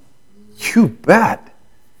 You bet.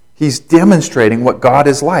 He's demonstrating what God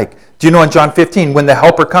is like. Do you know in John 15, when the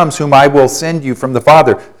Helper comes, whom I will send you from the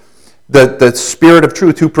Father, the Spirit of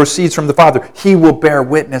truth who proceeds from the Father, he will bear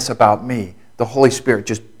witness about me. The Holy Spirit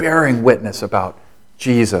just bearing witness about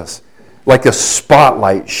Jesus, like a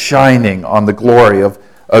spotlight shining on the glory of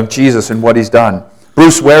Jesus and what he's done.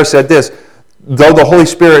 Bruce Ware said this, though the Holy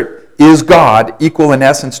Spirit is God, equal in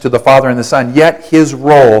essence to the Father and the Son, yet his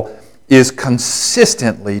role is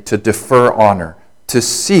consistently to defer honor, to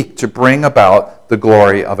seek to bring about the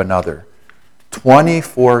glory of another.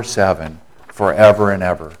 24/7, forever and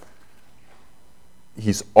ever.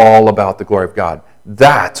 He's all about the glory of God.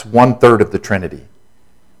 That's 1/3 of the Trinity.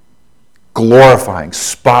 Glorifying,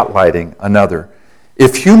 spotlighting another.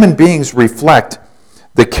 If human beings reflect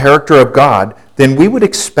the character of God, then we would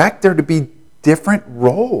expect there to be different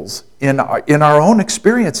roles in our own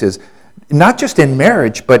experiences, not just in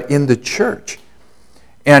marriage, but in the church.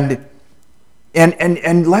 And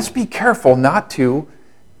let's be careful not to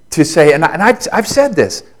say, and I've said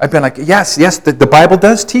this, I've been like, yes, the Bible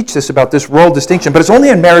does teach this about this role distinction, but it's only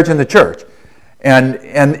in marriage and the church.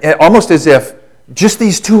 And almost as if just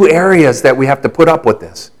these two areas that we have to put up with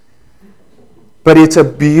this. But it's a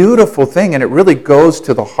beautiful thing, and it really goes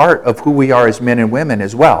to the heart of who we are as men and women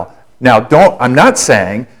as well. Now, I'm not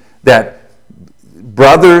saying that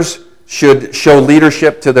brothers should show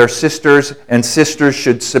leadership to their sisters and sisters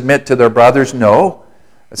should submit to their brothers. No,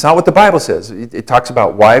 that's not what the Bible says. It talks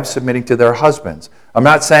about wives submitting to their husbands. I'm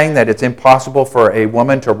not saying that it's impossible for a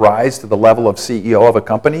woman to rise to the level of CEO of a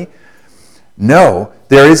company. No,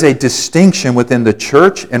 there is a distinction within the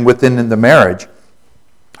church and within the marriage.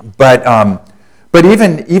 But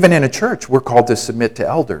even in a church, we're called to submit to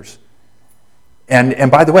elders.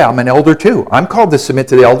 And by the way, I'm an elder too. I'm called to submit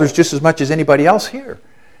to the elders just as much as anybody else here.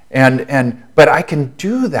 But I can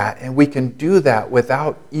do that, and we can do that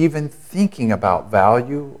without even thinking about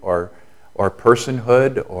value or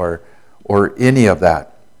personhood or any of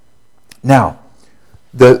that. Now,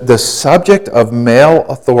 the subject of male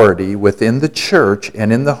authority within the church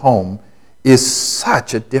and in the home is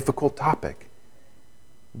such a difficult topic.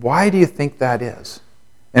 Why do you think that is?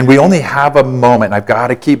 And we only have a moment. I've got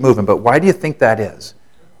to keep moving, but why do you think that is?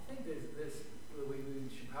 I think we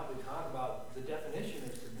should probably talk about the definition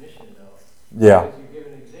of submission, though. Yeah. Because you've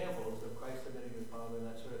given examples of Christ submitting to the Father and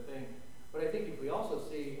that sort of thing. But I think if we also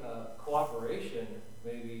see cooperation,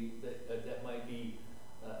 maybe that might be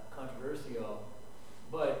controversial.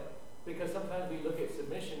 But because sometimes we look at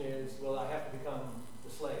submission as, well, I have to become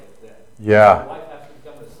the slave then. Yeah. My wife has to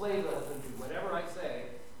become the slave, the husband, do whatever I say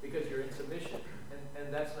because you're in submission.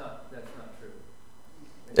 And that's not true.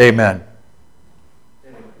 Amen.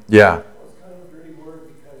 Anyway. Yeah. Well, it's kind of a dirty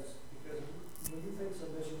word because when you think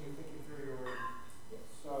submission, you think inferiority.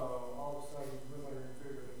 So all of a sudden, women are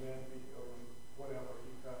inferior to men or whatever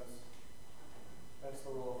because that's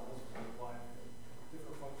the role of a husband and wife.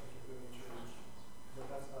 Different functions within the church,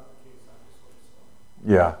 but that's not the case, obviously. So.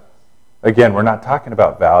 Yeah. Again, we're not talking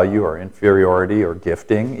about value or inferiority or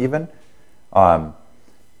gifting even,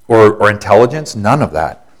 or intelligence, none of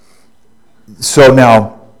that. So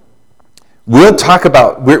now, we'll talk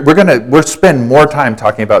about, we'll spend more time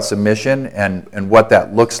talking about submission and what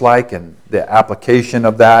that looks like and the application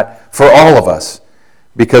of that for all of us,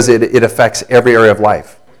 because it affects every area of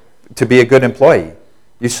life. To be a good employee,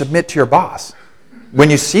 you submit to your boss. When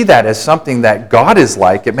you see that as something that God is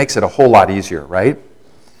like, it makes it a whole lot easier, right?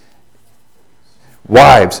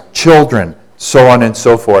 Wives, children, so on and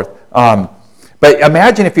so forth. But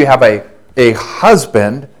imagine if you have a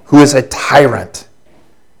husband who is a tyrant,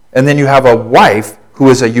 and then you have a wife who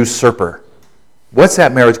is a usurper. What's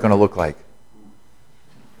that marriage going to look like?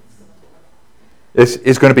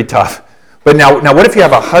 It's going to be tough. But now what if you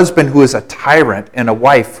have a husband who is a tyrant and a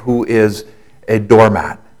wife who is a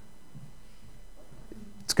doormat?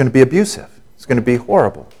 It's going to be abusive. It's going to be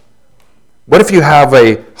horrible. What if you have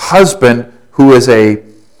a husband who is a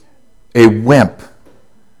wimp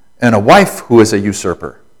and a wife who is a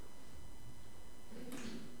usurper?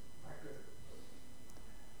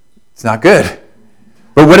 It's not good.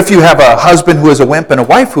 But what if you have a husband who is a wimp and a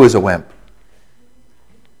wife who is a wimp?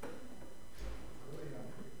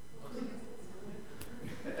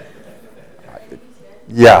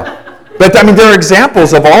 Yeah. But I mean, there are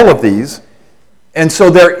examples of all of these. And so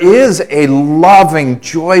there is a loving,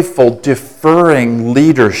 joyful, deferring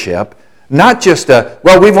leadership, not just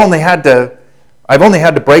I've only had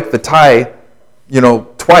to break the tie,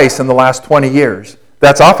 twice in the last 20 years.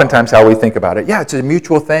 That's oftentimes how we think about it. Yeah, it's a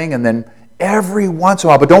mutual thing, and then every once in a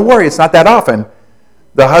while, but don't worry, it's not that often.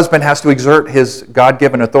 The husband has to exert his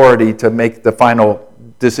God-given authority to make the final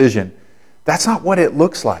decision. That's not what it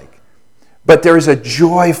looks like. But there is a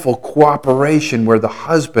joyful cooperation where the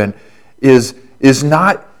husband is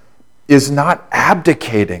not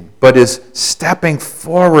abdicating, but is stepping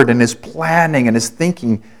forward and is planning and is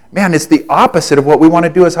thinking. Man, it's the opposite of what we want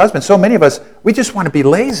to do as husbands. So many of us, we just want to be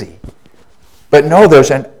lazy. But no, there's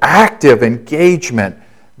an active engagement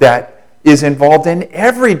that is involved in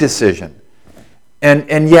every decision.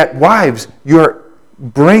 And yet, wives, you're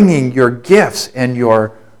bringing your gifts and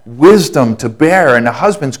your wisdom to bear, and the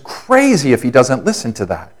husband's crazy if he doesn't listen to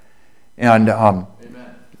that. And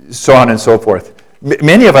so on and so forth.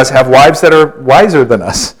 Many of us have wives that are wiser than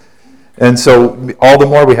us. And so all the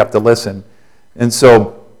more we have to listen. And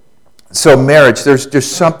so marriage,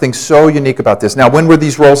 there's something so unique about this. Now, when were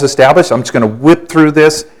these roles established? I'm just going to whip through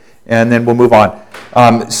this, and then we'll move on.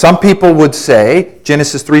 Some people would say,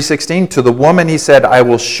 Genesis 3:16, to the woman he said, I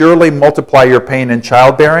will surely multiply your pain in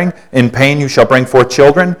childbearing. In pain you shall bring forth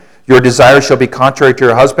children. Your desire shall be contrary to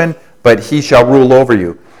your husband, but he shall rule over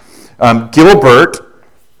you. Gilbert,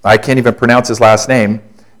 I can't even pronounce his last name,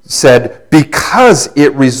 said, because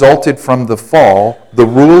it resulted from the fall, the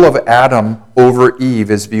rule of Adam over Eve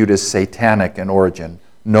is viewed as satanic in origin,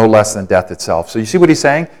 no less than death itself. So you see what he's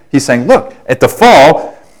saying? He's saying, look, at the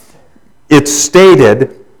fall, it's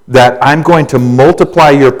stated that I'm going to multiply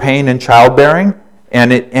your pain in childbearing,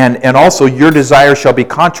 and also your desire shall be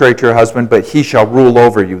contrary to your husband, but he shall rule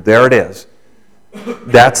over you. There it is.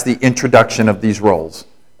 That's the introduction of these roles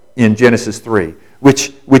in Genesis 3,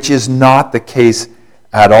 which is not the case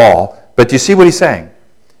at all. But do you see what he's saying?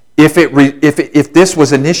 If this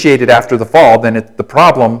was initiated after the fall, then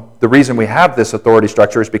the reason we have this authority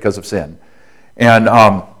structure is because of sin. And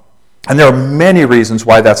there are many reasons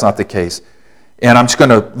why that's not the case. And I'm just going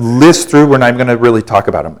to list through, we're not even going to really talk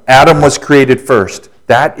about them. Adam was created first.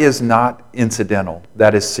 That is not incidental.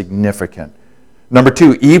 That is significant. Number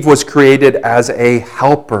 2, Eve was created as a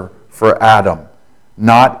helper for Adam,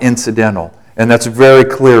 not incidental. And that's very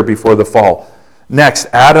clear before the fall. Next,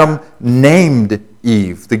 Adam named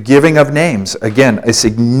Eve. The giving of names, again, a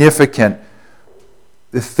significant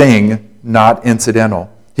thing, not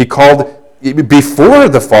incidental. Before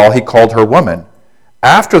the fall, he called her woman.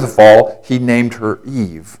 After the fall, he named her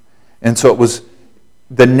Eve. And so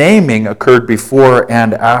the naming occurred before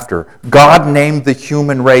and after. God named the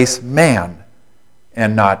human race man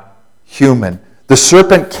and not human. The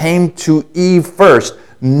serpent came to Eve first,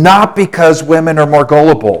 not because women are more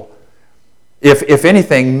gullible. If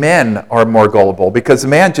anything, men are more gullible, because the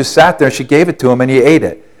man just sat there, she gave it to him, and he ate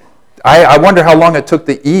it. I wonder how long it took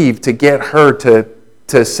the Eve to get her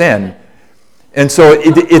to sin. And so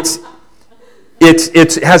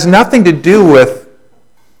it has nothing to do with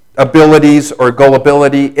abilities or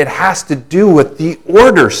gullibility. It has to do with the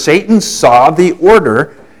order. Satan saw the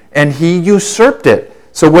order, and he usurped it.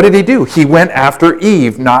 So what did he do? He went after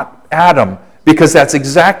Eve, not Adam, because that's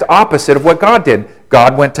exact opposite of what God did.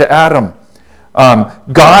 God went to Adam.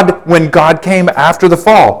 When God came after the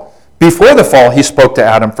fall, before the fall, he spoke to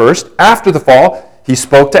Adam first. After the fall, he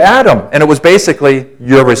spoke to Adam. And it was basically,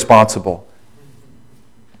 you're responsible.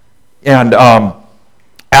 And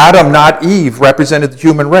Adam, not Eve, represented the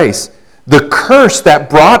human race. The curse that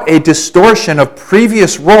brought a distortion of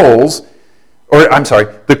previous roles,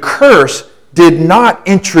 the curse did not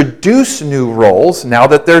introduce new roles. Now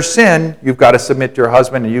that there's sin, you've got to submit to your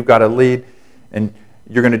husband and you've got to lead and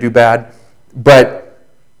you're going to do bad. But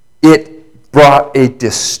it brought a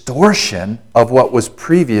distortion of what was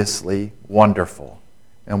previously wonderful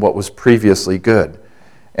and what was previously good.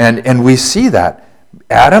 And we see that.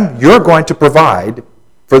 Adam, you're going to provide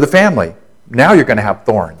for the family. Now you're going to have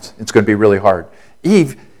thorns. It's going to be really hard.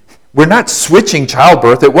 Eve, we're not switching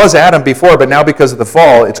childbirth. It was Adam before, but now because of the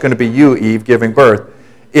fall, it's going to be you, Eve, giving birth.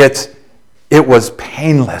 It was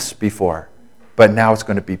painless before, but now it's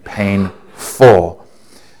going to be painful.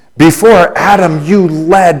 Before, Adam, you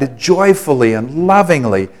led joyfully and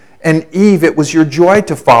lovingly, and Eve, it was your joy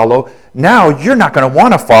to follow. Now you're not going to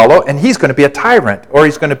want to follow, and he's going to be a tyrant, or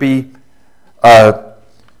he's going to be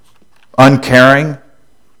uncaring.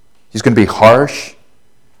 He's going to be harsh.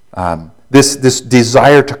 This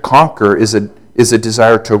desire to conquer is a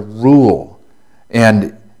desire to rule,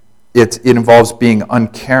 and it involves being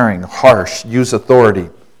uncaring, harsh, use authority.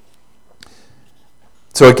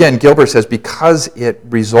 So again, Gilbert says, because it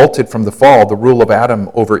resulted from the fall, the rule of Adam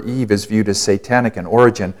over Eve is viewed as satanic in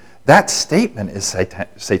origin. That statement is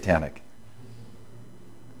satanic.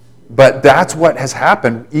 But that's what has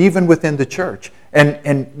happened even within the church.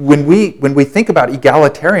 And when we think about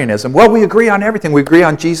egalitarianism, well, we agree on everything. We agree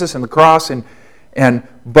on Jesus and the cross,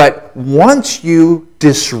 but once you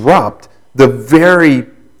disrupt the very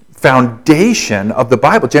foundation of the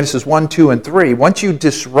Bible, Genesis 1, 2, and 3, once you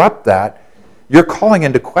disrupt that, you're calling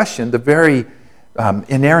into question the very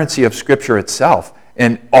inerrancy of Scripture itself,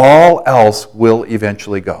 and all else will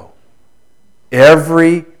eventually go.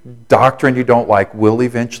 Every doctrine you don't like will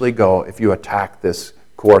eventually go if you attack this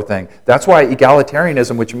core thing. That's why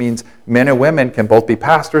egalitarianism, which means men and women can both be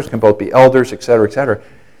pastors, can both be elders, etc.,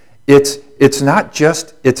 it's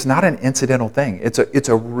not an incidental thing. It's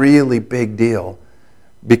a really big deal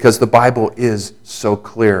because the Bible is so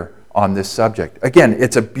clear on this subject. Again,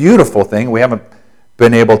 it's a beautiful thing. We haven't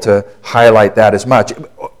been able to highlight that as much.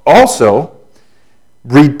 Also,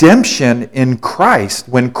 redemption in Christ.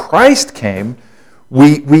 When Christ came,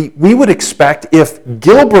 we would expect, if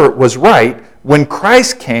Gilbert was right, when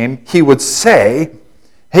Christ came, he would say,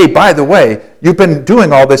 hey, by the way, you've been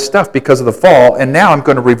doing all this stuff because of the fall, and now I'm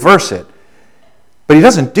going to reverse it. But he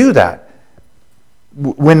doesn't do that.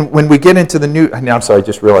 When we get into the new... Now, I'm sorry, I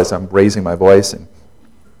just realized I'm raising my voice. And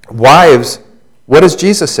wives, what does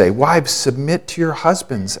Jesus say? Wives, submit to your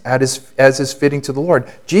husbands as is fitting to the Lord.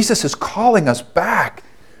 Jesus is calling us back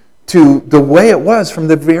to the way it was from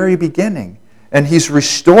the very beginning. And he's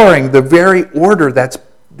restoring the very order that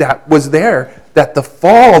was there, that the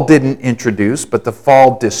fall didn't introduce, but the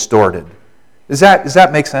fall distorted. Does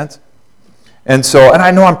that make sense? And so, and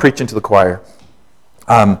I know I'm preaching to the choir.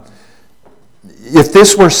 If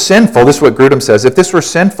this were sinful, this is what Grudem says, if this were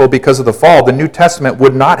sinful because of the fall, the New Testament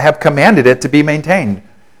would not have commanded it to be maintained.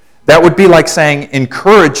 That would be like saying,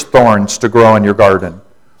 encourage thorns to grow in your garden,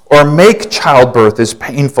 or make childbirth as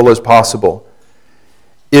painful as possible.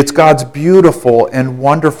 It's God's beautiful and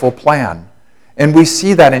wonderful plan. And we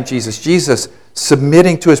see that in Jesus. Jesus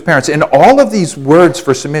submitting to his parents. And all of these words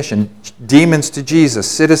for submission, demons to Jesus,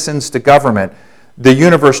 citizens to government, the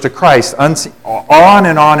universe to Christ, on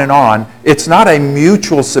and on and on. It's not a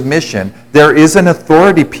mutual submission. There is an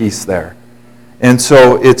authority piece there. And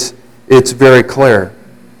so it's very clear.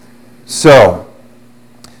 So,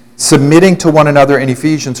 submitting to one another in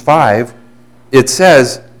Ephesians 5, it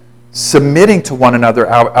says, submitting to one another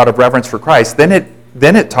out of reverence for Christ. Then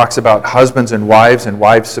it talks about husbands and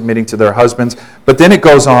wives submitting to their husbands. But then it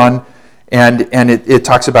goes on and it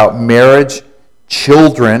talks about marriage,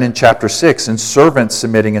 children in chapter 6, and servants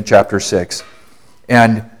submitting in chapter 6.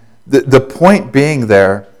 And the point being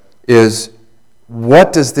there is,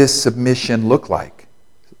 what does this submission look like?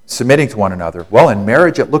 Submitting to one another. Well, in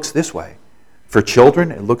marriage it looks this way. For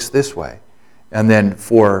children it looks this way. And then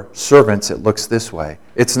for servants it looks this way.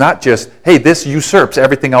 It's not just, hey, this usurps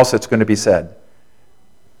everything else that's going to be said.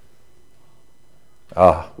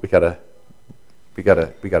 We gotta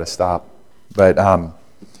stop. But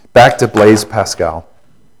back to Blaise Pascal.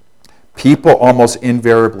 People almost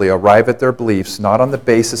invariably arrive at their beliefs not on the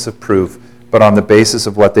basis of proof, but on the basis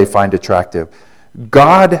of what they find attractive.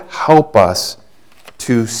 God help us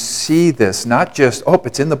to see this, not just,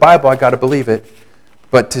 it's in the Bible, I got to believe it,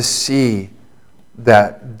 but to see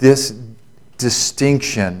that this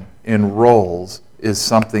distinction in roles is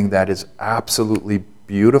something that is absolutely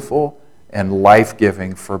beautiful and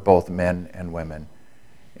life-giving for both men and women.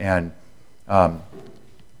 And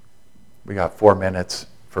we got 4 minutes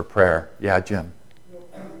for prayer. Yeah, Jim. One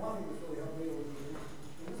thing that's really helped me over the years,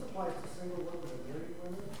 and this applies to single women and married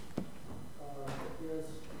women, is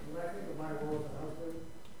when I think of my role as a husband,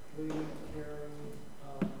 leading, caring,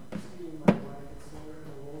 esteeming my wife, etc., and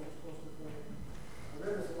the roles we're supposed to play. I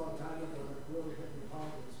read this a long time ago, and it really hit me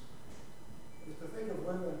hard. Is to think of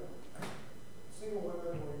women, single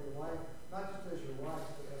women or your wife, not just as your wife,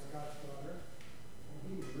 but as God's daughter, and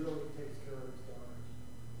He's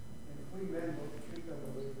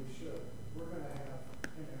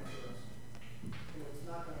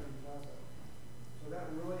not going to be pleasant. So that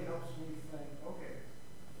really helps me think, okay,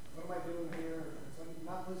 what am I doing here? So I'm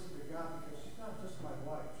not listening to God because she's not just my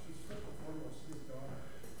wife. She's first and foremost his daughter.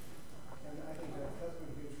 And I think that's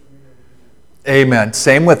been huge for me over the years. Amen.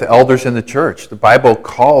 Same with elders in the church. The Bible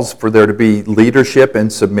calls for there to be leadership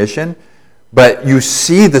and submission, but you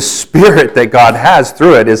see the spirit that God has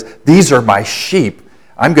through it is, these are my sheep.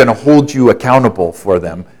 I'm going to hold you accountable for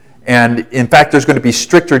them. And in fact, there's going to be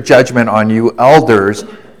stricter judgment on you elders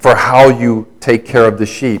for how you take care of the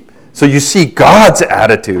sheep. So you see God's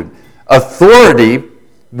attitude. Authority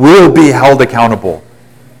will be held accountable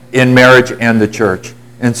in marriage and the church.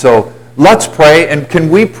 And so let's pray. And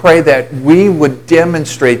can we pray that we would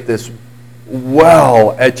demonstrate this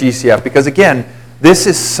well at GCF? Because again, this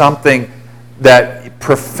is something that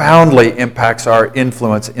profoundly impacts our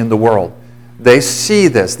influence in the world. They see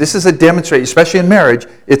this. This is a demonstration, especially in marriage,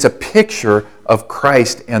 it's a picture of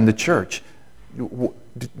Christ and the church.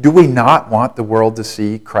 Do we not want the world to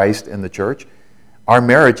see Christ and the church? Our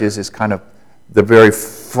marriages is kind of the very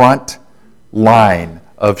front line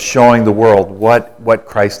of showing the world what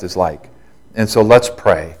Christ is like. And so let's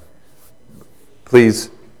pray.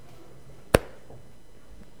 Please,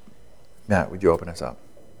 Matt, would you open us up?